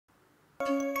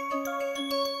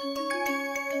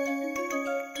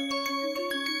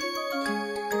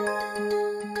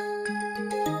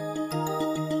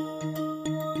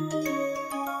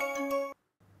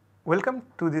Welcome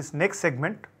to this next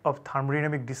segment of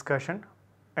thermodynamic discussion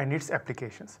and its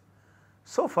applications.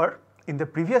 So far, in the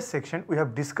previous section, we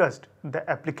have discussed the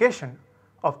application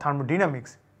of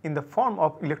thermodynamics in the form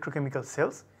of electrochemical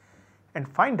cells and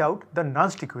find out the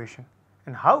Nernst equation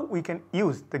and how we can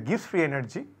use the Gibbs free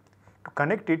energy to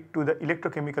connect it to the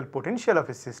electrochemical potential of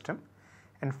a system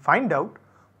and find out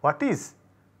what is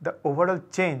the overall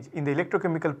change in the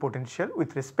electrochemical potential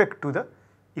with respect to the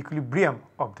equilibrium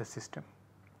of the system.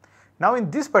 Now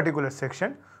in this particular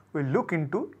section, we will look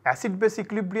into acid-base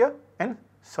equilibria and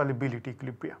solubility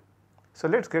equilibria. So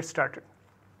let us get started.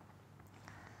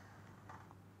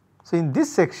 So in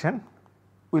this section,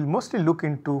 we will mostly look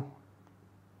into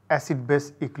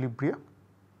acid-base equilibria.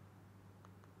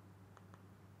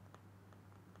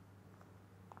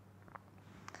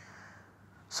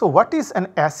 So what is an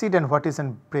acid and what is a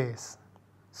base?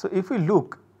 So if we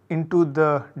look into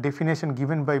the definition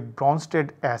given by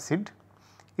Bronsted acid,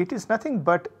 it is nothing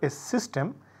but a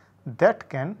system that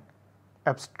can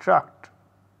abstract,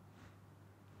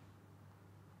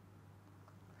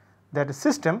 that a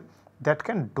system that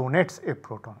can donates a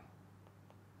proton.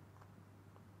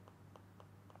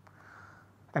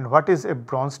 And what is a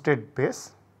Bronsted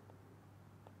base?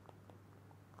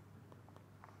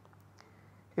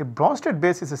 A Bronsted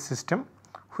base is a system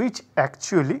which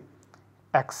actually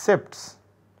accepts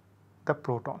the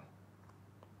proton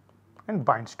and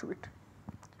binds to it.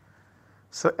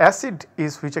 So acid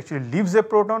is which actually leaves a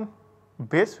proton,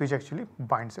 base which actually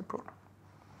binds a proton.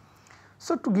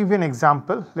 So to give you an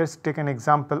example, let us take an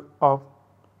example of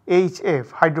HF,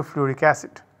 hydrofluoric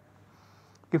acid.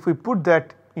 If we put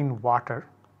that in water,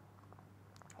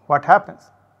 what happens?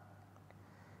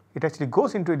 It actually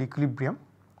goes into an equilibrium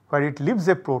where it leaves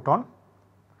a proton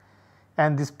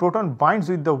and this proton binds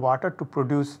with the water to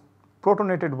produce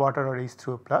protonated water or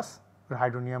H3O plus or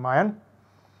hydronium ion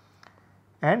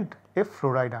and a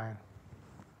fluoride ion.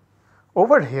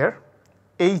 Over here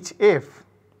HF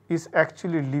is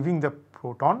actually leaving the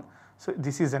proton, so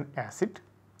this is an acid,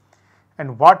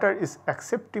 and water is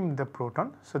accepting the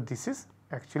proton, so this is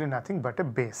actually nothing but a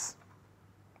base.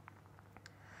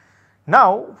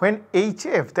 Now when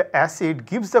HF, the acid,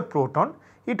 gives the proton,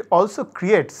 it also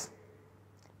creates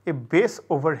a base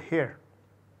over here,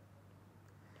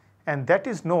 and that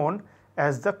is known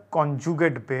as the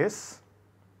conjugate base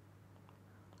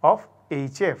of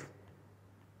HF.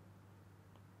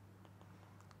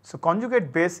 So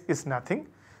conjugate base is nothing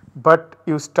but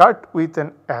you start with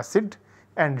an acid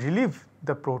and relieve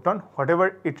the proton,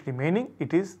 whatever it remaining,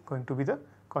 it is going to be the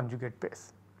conjugate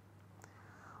base.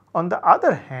 On the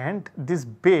other hand, this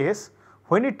base,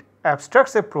 when it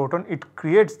abstracts a proton, it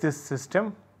creates this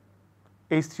system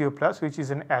H3O plus, which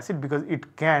is an acid because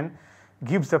it can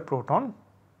gives the proton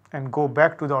and go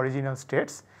back to the original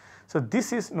states. So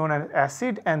this is known as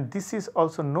acid, and this is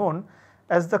also known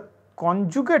as the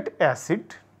conjugate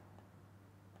acid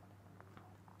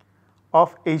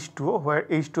of H2O, where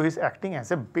H2O is acting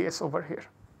as a base over here.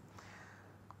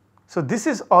 So this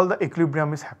is all the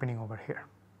equilibrium is happening over here.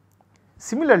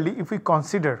 Similarly, if we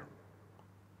consider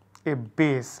a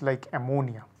base like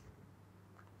ammonia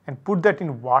and put that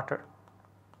in water,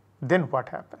 then what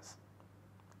happens?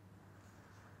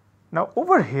 Now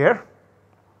over here,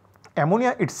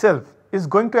 ammonia itself is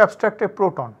going to abstract a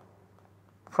proton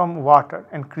from water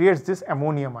and creates this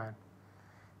ammonium ion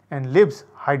and leaves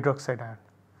hydroxide ion.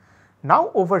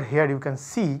 Now over here you can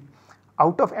see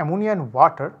out of ammonia and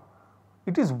water,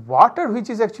 it is water which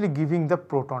is actually giving the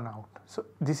proton out. So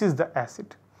this is the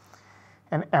acid,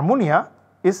 and ammonia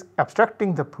is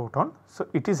abstracting the proton, so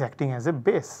it is acting as a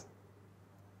base.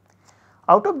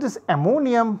 Out of this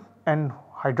ammonium and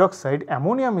hydroxide,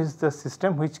 ammonium is the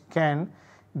system which can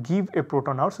give a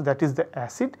proton out, so that is the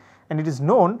acid, and it is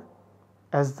known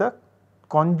as the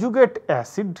conjugate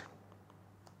acid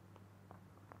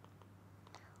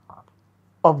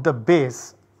of the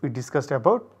base we discussed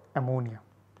about ammonia.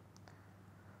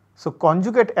 So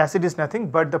conjugate acid is nothing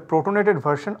but the protonated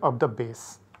version of the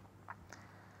base,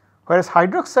 whereas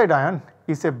hydroxide ion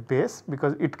is a base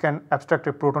because it can abstract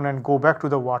a proton and go back to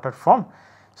the water form.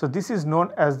 So this is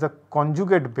known as the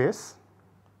conjugate base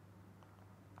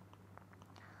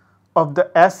of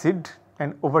the acid,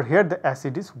 and over here the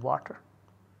acid is water.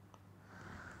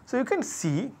 So you can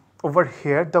see over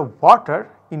here the water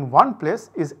in one place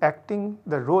is acting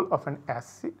the role of an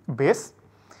acid base,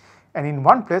 and in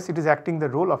one place it is acting the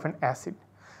role of an acid.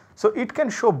 So it can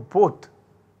show both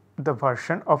the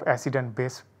version of acid and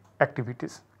base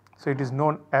activities. So it is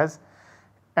known as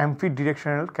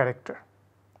ambidirectional character.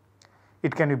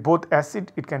 It can be both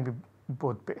acid, it can be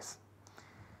both base.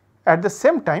 At the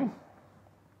same time,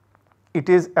 it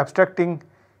is abstracting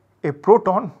a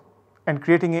proton and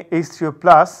creating a H3O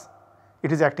plus,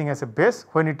 it is acting as a base.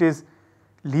 When it is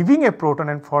leaving a proton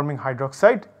and forming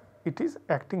hydroxide, it is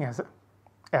acting as an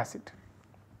acid.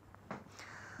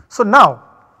 So now,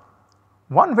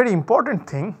 one very important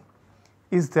thing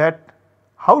is that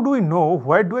how do we know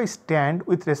where do I stand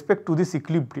with respect to this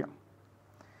equilibrium?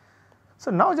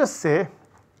 So now just say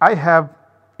I have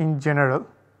in general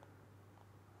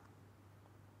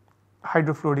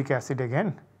hydrofluoric acid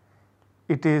again,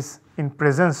 it is in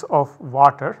presence of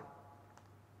water,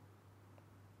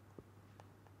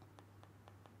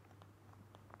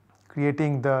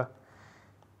 creating the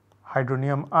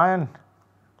hydronium ion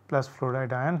plus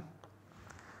fluoride ion.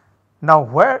 Now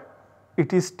where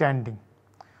it is standing?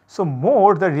 So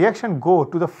more the reaction go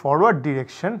to the forward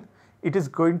direction, it is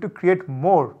going to create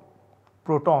more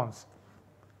protons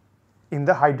in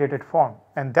the hydrated form,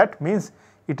 and that means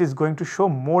it is going to show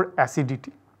more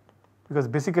acidity, because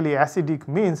basically acidic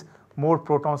means more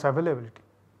protons availability,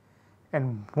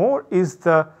 and more is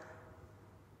the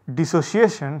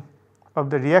dissociation of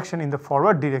the reaction in the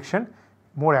forward direction,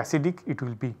 more acidic it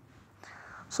will be.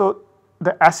 So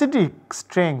the acidic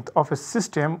strength of a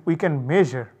system we can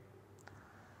measure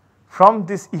from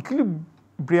this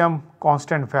equilibrium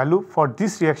constant value for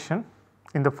this reaction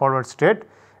in the forward state,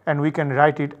 and we can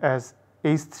write it as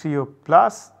H3O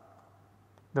plus,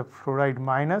 the fluoride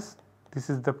minus, this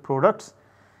is the products,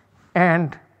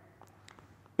 and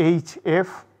HF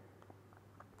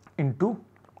into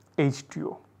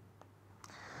H2O.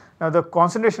 Now the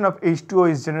concentration of H2O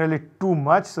is generally too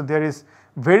much, so there is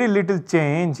very little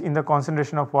change in the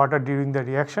concentration of water during the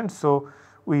reaction. So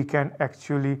we can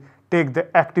actually take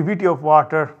the activity of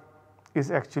water is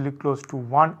actually close to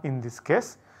 1 in this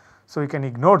case. So we can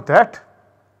ignore that,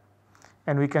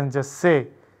 and we can just say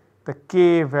the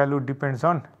Ka value depends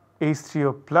on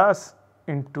H3O plus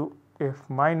into F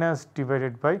minus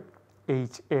divided by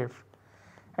HF,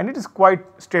 and it is quite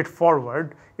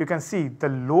straightforward. You can see the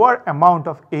lower amount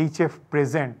of HF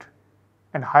present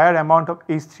and higher amount of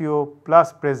H3O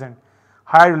plus present,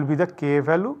 higher will be the Ka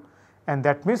value, and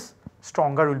that means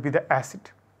stronger will be the acid.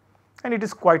 And it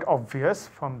is quite obvious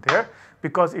from there,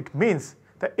 because it means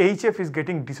the HF is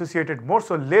getting dissociated more,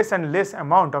 so less and less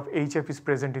amount of HF is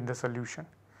present in the solution,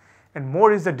 and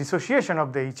more is the dissociation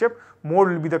of the HF, more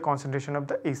will be the concentration of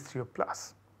the H3O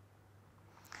plus.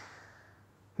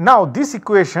 Now this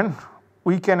equation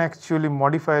we can actually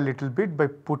modify a little bit by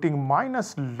putting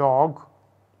minus log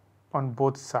on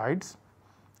both sides,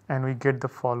 and we get the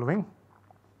following: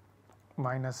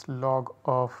 minus log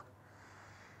of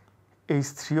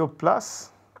H3O plus,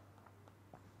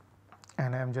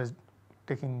 and I am just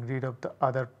taking rid of the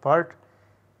other part,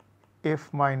 F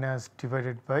minus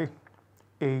divided by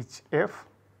HF,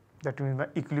 that means the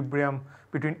equilibrium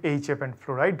between HF and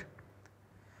fluoride,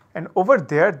 and over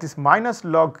there this minus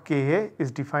log Ka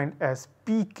is defined as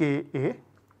pKa,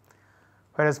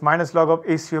 whereas minus log of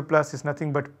H3O plus is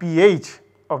nothing but pH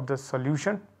of the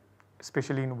solution,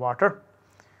 especially in water,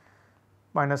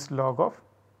 minus log of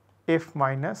F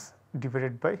minus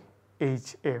divided by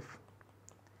HF.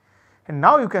 And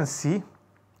now you can see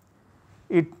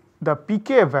the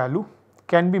pK value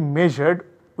can be measured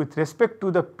with respect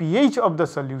to the pH of the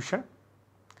solution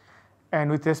and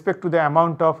with respect to the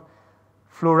amount of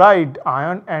fluoride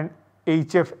ion and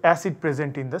HF acid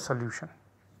present in the solution.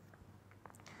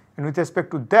 And with respect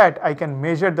to that, I can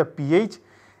measure the pH,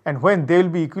 and when they will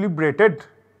be equilibrated,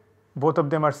 both of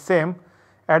them are same,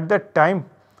 at that time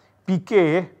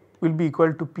pKa will be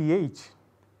equal to pH,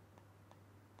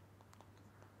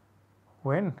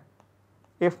 when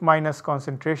F minus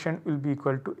concentration will be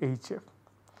equal to HF.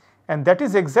 And that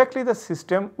is exactly the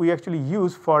system we actually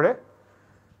use for a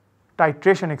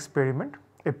titration experiment,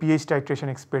 a pH titration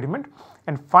experiment,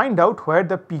 and find out where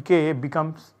the pKa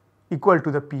becomes equal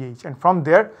to the pH, and from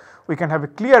there we can have a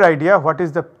clear idea what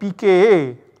is the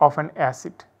pKa of an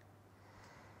acid.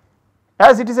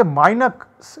 As it is a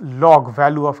minus log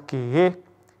value of Ka,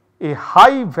 a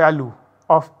high value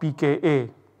of pKa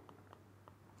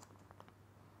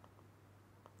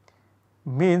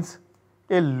means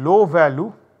a low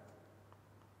value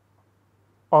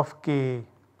of Ka,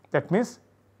 that means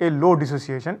a low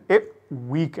dissociation, a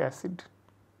weak acid.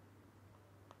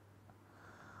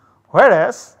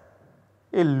 Whereas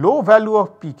a low value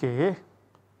of pKa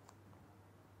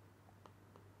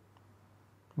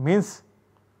means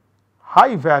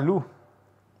high value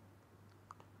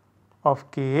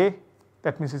of Ka,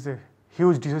 that means it is a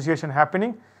huge dissociation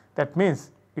happening, that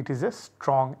means it is a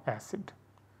strong acid.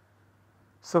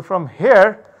 So from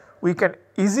here we can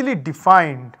easily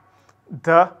define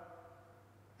the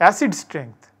acid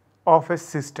strength of a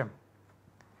system,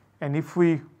 and if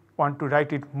we want to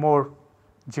write it more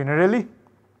Generally,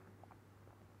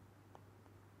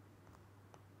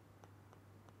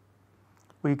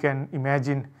 we can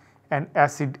imagine an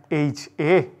acid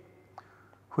HA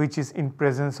which is in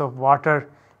presence of water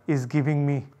is giving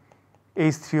me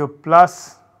H3O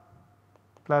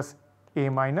plus A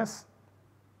minus,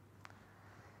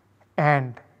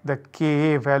 and the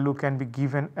Ka value can be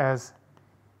given as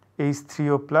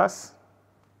H3O plus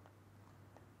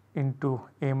into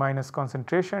A minus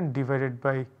concentration divided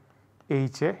by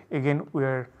HA. Again, we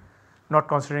are not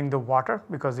considering the water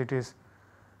because it is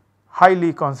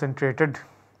highly concentrated,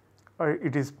 or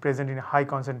it is present in a high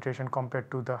concentration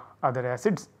compared to the other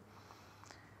acids.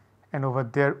 And over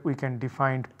there we can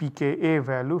define pKa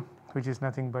value, which is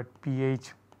nothing but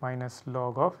pH minus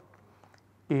log of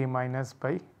A minus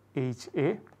by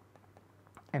HA,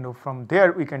 and from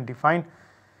there we can define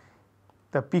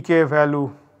the pKa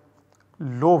value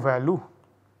low value,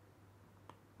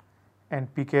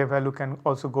 and pKa value can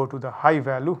also go to the high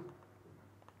value.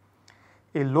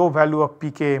 A low value of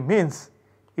pKa means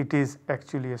it is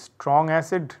actually a strong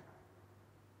acid,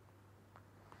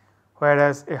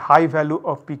 whereas a high value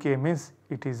of pKa means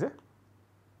it is a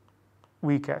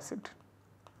weak acid.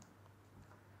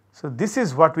 So, this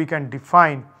is what we can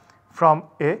define from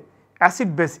a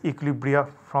acid base equilibria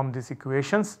from these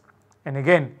equations, and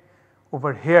again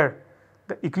over here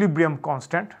the equilibrium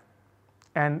constant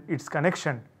and its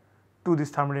connection to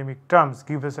these thermodynamic terms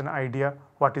give us an idea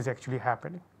what is actually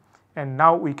happening. And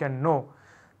now we can know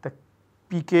the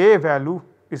pKa value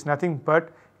is nothing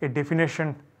but a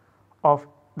definition of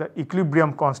the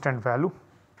equilibrium constant value,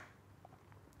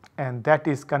 and that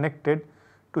is connected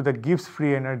to the Gibbs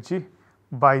free energy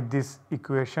by this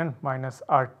equation minus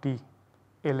RT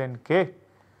ln K,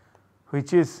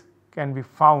 which is can be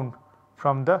found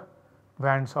from the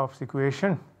Van 't Hoff's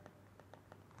equation.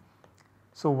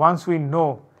 So, once we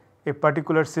know a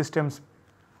particular system's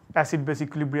acid base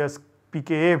equilibria's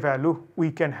pKa value,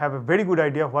 we can have a very good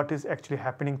idea what is actually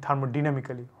happening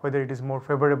thermodynamically, whether it is more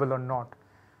favorable or not.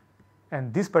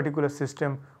 And this particular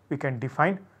system we can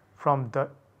define from the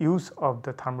use of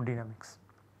the thermodynamics.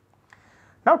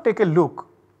 Now take a look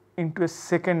into a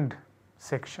second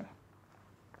section,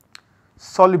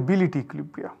 solubility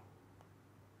equilibria.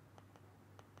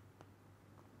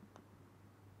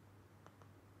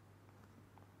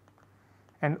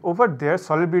 And over there,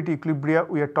 solubility equilibria,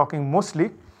 we are talking mostly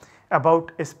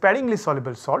about a sparingly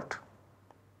soluble salt,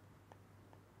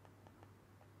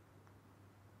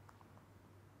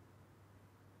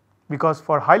 because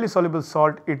for highly soluble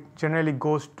salt it generally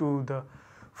goes to the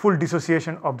full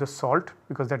dissociation of the salt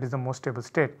because that is the most stable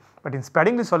state, but in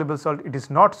sparingly soluble salt it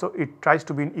is not, so it tries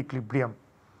to be in equilibrium.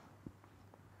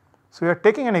 So, we are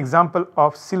taking an example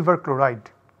of silver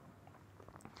chloride,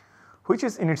 which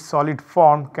is in its solid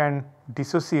form can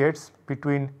dissociates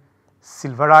between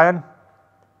silver ion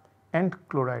and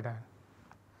chloride ion.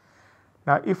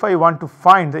 Now, if I want to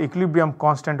find the equilibrium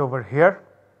constant over here,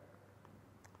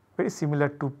 very similar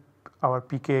to our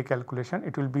pKa calculation,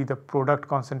 it will be the product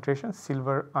concentration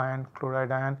silver ion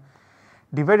chloride ion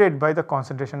divided by the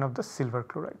concentration of the silver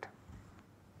chloride.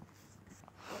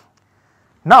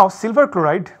 Now, silver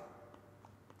chloride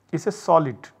is a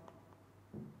solid,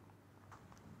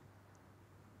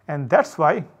 and that is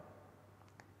why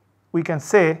we can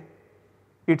say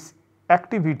its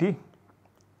activity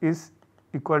is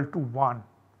equal to 1.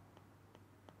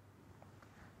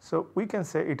 So, we can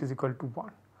say it is equal to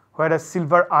 1, whereas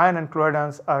silver ion and chloride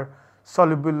ions are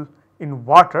soluble in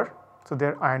water, so they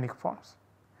are ionic forms.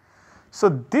 So,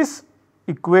 this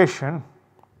equation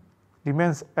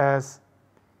remains as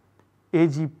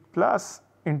Ag plus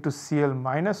into Cl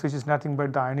minus, which is nothing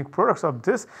but the ionic products of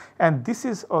this, and this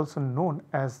is also known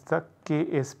as the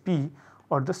Ksp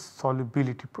or the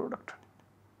solubility product.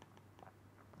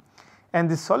 And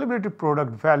the solubility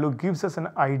product value gives us an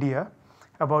idea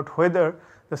about whether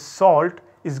the salt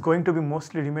is going to be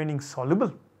mostly remaining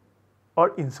soluble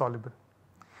or insoluble.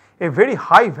 A very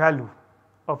high value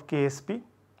of Ksp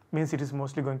means it is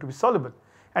mostly going to be soluble,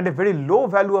 and a very low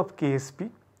value of Ksp,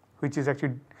 which is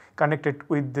actually connected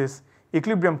with this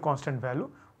equilibrium constant value,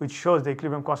 which shows the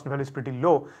equilibrium constant value is pretty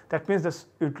low, that means this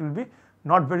it will be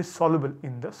not very soluble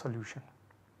in the solution.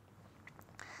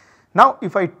 Now,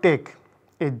 if I take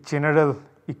a general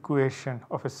equation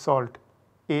of a salt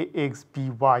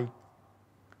AXBY,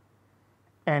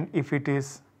 and if it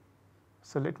is,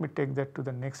 so let me take that to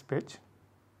the next page.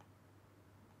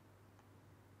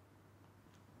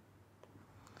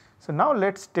 So, now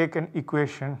let us take an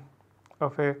equation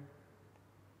of a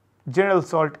general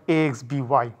salt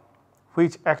AXBY,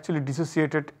 which actually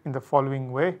dissociated in the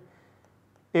following way: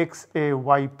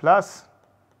 XAY plus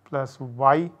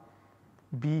y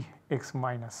Bx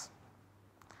minus.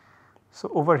 So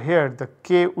over here the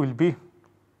K will be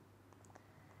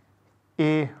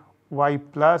Ay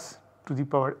plus to the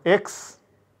power x,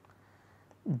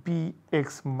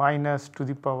 Bx minus to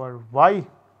the power y.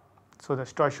 So the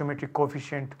stoichiometric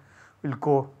coefficient will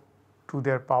go to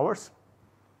their powers,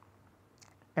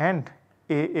 and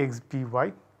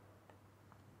Axby.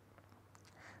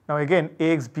 Now again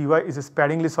Axby is a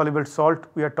sparingly soluble salt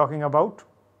we are talking about.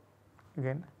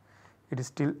 Again it is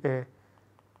still a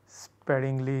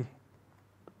sparingly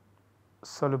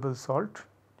soluble salt,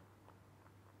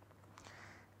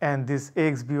 and this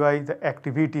Axby, the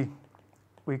activity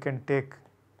we can take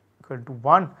equal to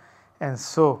 1, and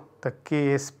so the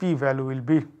Ksp value will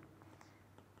be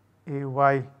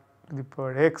Ay to the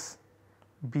power x,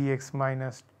 Bx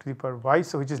minus to the power y.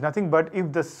 So which is nothing but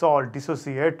if the salt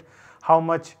dissociate, how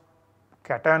much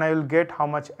cation I will get, how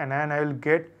much anion I will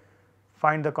get,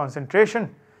 find the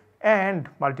concentration and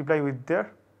multiply with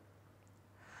their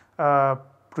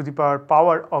to the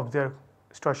power of their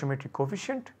stoichiometric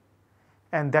coefficient,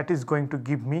 and that is going to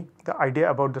give me the idea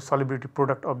about the solubility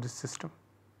product of this system.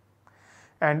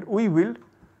 And we will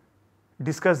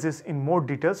discuss this in more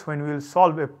details when we will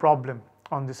solve a problem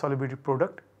on the solubility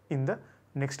product in the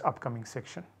next upcoming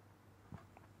section.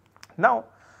 Now,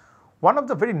 one of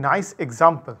the very nice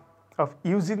example of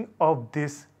using of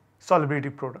this solubility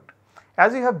product,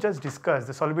 as we have just discussed,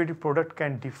 the solubility product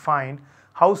can define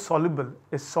how soluble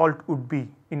a salt would be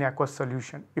in aqueous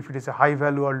solution. If it is a high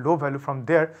value or low value, from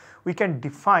there we can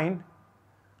define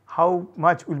how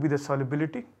much will be the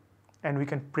solubility, and we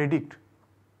can predict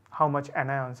how much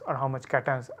anions or how much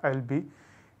cations I will be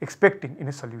expecting in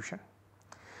a solution.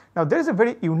 Now there is a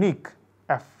very unique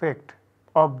effect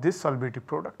of this solubility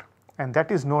product, and that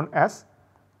is known as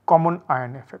common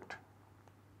ion effect.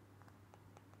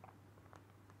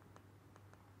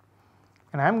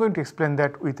 And I am going to explain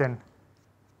that with an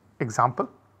example.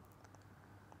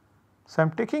 So I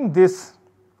am taking this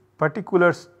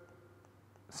particular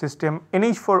system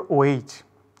NH4OH,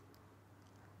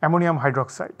 ammonium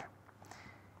hydroxide.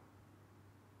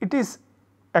 It is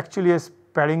actually a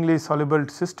sparingly soluble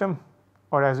system,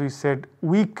 or as we said,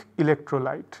 weak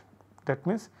electrolyte. That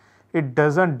means it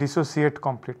does not dissociate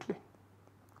completely.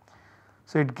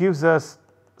 So it gives us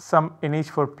some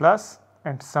NH4 plus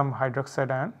and some hydroxide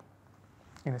ion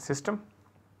in a system.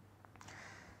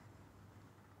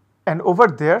 And over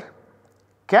there,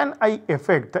 can I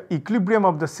affect the equilibrium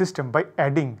of the system by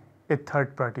adding a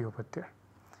third party over there?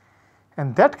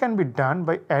 And that can be done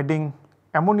by adding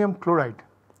ammonium chloride,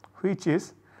 which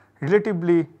is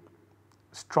relatively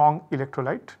strong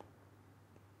electrolyte,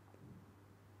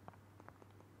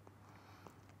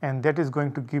 and that is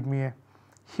going to give me a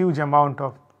huge amount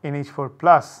of NH4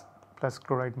 plus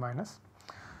chloride minus.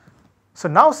 So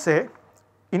now say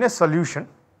in a solution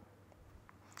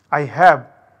I have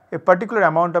a particular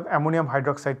amount of ammonium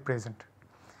hydroxide present.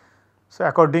 So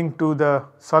according to the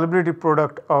solubility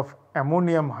product of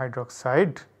ammonium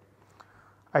hydroxide,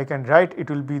 I can write it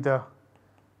will be the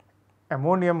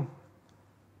ammonium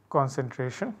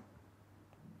concentration,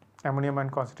 ammonium ion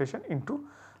concentration into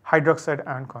hydroxide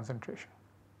ion concentration.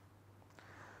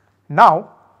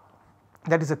 Now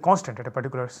that is a constant at a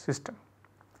particular system.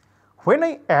 When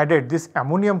I added this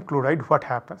ammonium chloride, what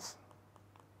happens?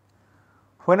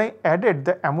 When I added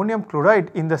the ammonium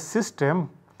chloride in the system,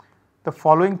 the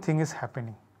following thing is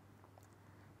happening.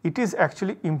 It is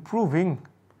actually improving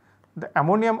the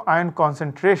ammonium ion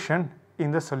concentration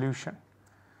in the solution.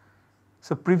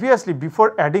 So previously,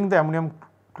 before adding the ammonium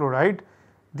chloride,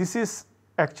 this is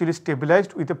actually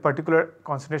stabilized with a particular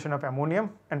concentration of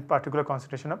ammonium and particular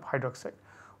concentration of hydroxide.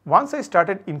 Once I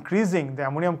started increasing the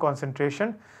ammonium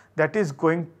concentration, that is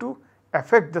going to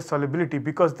affect the solubility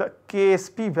because the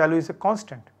Ksp value is a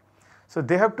constant. So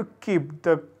they have to keep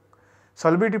the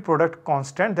solubility product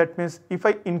constant. That means if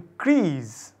I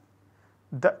increase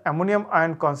the ammonium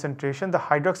ion concentration, the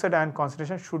hydroxide ion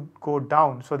concentration should go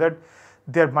down, so that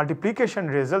their multiplication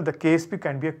result, the Ksp,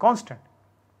 can be a constant.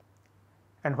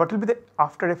 And what will be the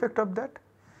after effect of that?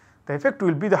 The effect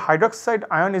will be the hydroxide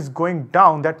ion is going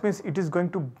down. That means it is going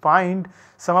to bind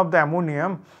some of the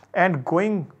ammonium and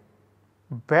going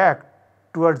back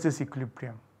towards this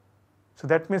equilibrium. So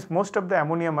that means most of the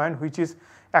ammonium ion which is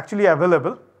actually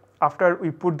available after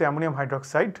we put the ammonium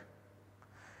hydroxide,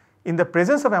 in the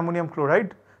presence of ammonium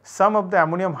chloride, some of the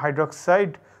ammonium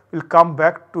hydroxide will come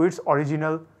back to its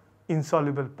original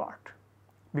insoluble part,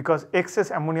 because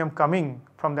excess ammonium coming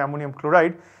from the ammonium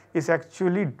chloride is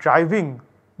actually driving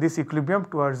this equilibrium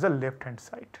towards the left hand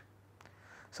side.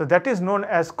 So that is known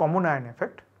as common ion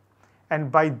effect,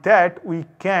 and by that we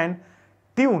can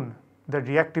tune the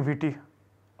reactivity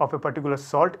of a particular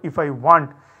salt, if I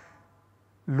want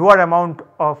lower amount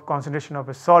of concentration of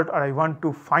a salt or I want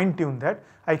to fine tune that,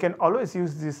 I can always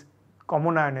use this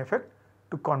common ion effect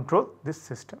to control this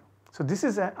system. So, this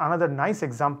is another nice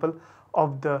example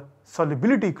of the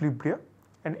solubility equilibria,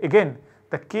 and again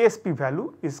the Ksp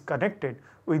value is connected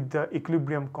with the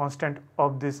equilibrium constant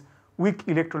of this weak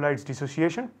electrolytes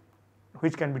dissociation,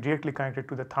 which can be directly connected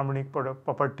to the thermodynamic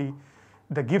property,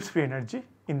 the Gibbs free energy,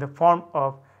 in the form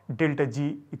of delta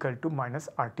G equal to minus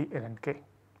RT ln K.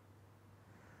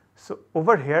 So,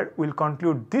 over here we will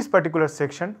conclude this particular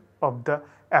section of the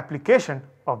application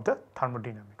of the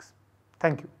thermodynamics.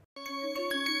 Thank you.